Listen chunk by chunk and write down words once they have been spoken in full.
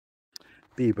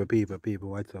People,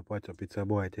 what's up, what's up? It's a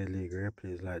boy, Ted League.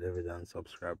 Please like the video and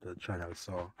subscribe to the channel.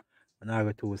 So, I'm not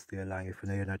going to stay long. If you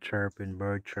know you're not chirping,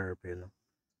 bird chirping,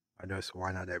 I just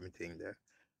one of them thing there.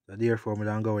 So, therefore, we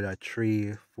don't go with a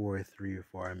 3-4-3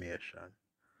 formation.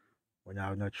 We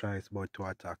have no choice but to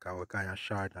attack. And we kind of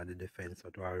short on the defense,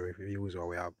 but we reviews what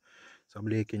we have. So,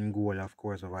 Blake in goal, of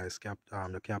course, the vice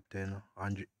captain,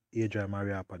 Adrian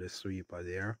Mariappa, the sweeper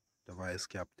there, the vice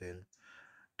captain.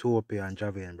 Topey and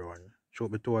Javain Brown. Should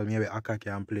be told maybe Aka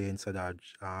can play instead of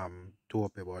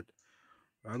Topey, but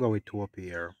I'll go with Topey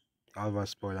here.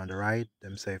 Alvas Powell on the right.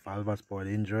 Them say if Alvas Powell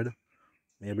injured,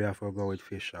 maybe I have to go with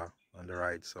Fisher on the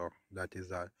right. So that is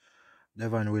that.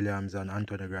 Devon Williams and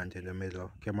Anthony Grant in the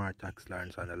middle. Kemar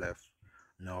Lawrence on the left.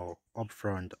 Now up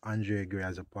front, Andre Gray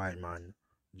as a point man.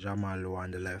 Jamal Lowe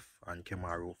on the left and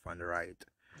Kemar Roofe on the right.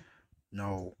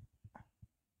 Now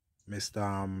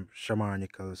Mr. Shamar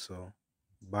Nichols, so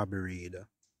Bobby Reed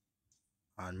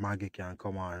and Maggie can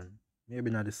come on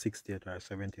maybe not the 60th or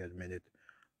 70th minute,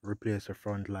 replace the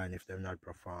front line if they're not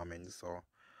performing. So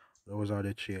those are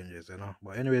the changes, you know.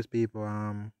 But anyways, people,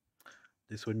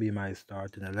 this would be my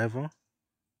starting 11.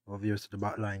 Obviously the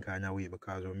back line kind of weak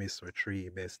because we missed our three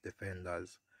best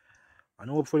defenders.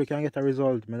 And hopefully can get a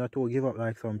result. I'm not to give up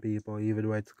like some people, even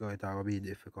though it will be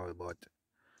difficult, but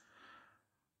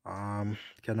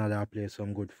Canada play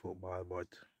some good football, but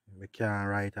we can't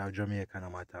write out Jamaica no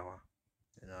matter what.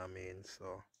 You know what I mean?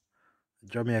 So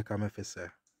Jamaica me fi say.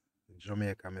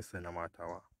 Jamaica me say no matter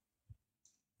what.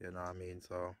 You know what I mean?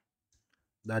 So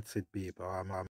that's it, people.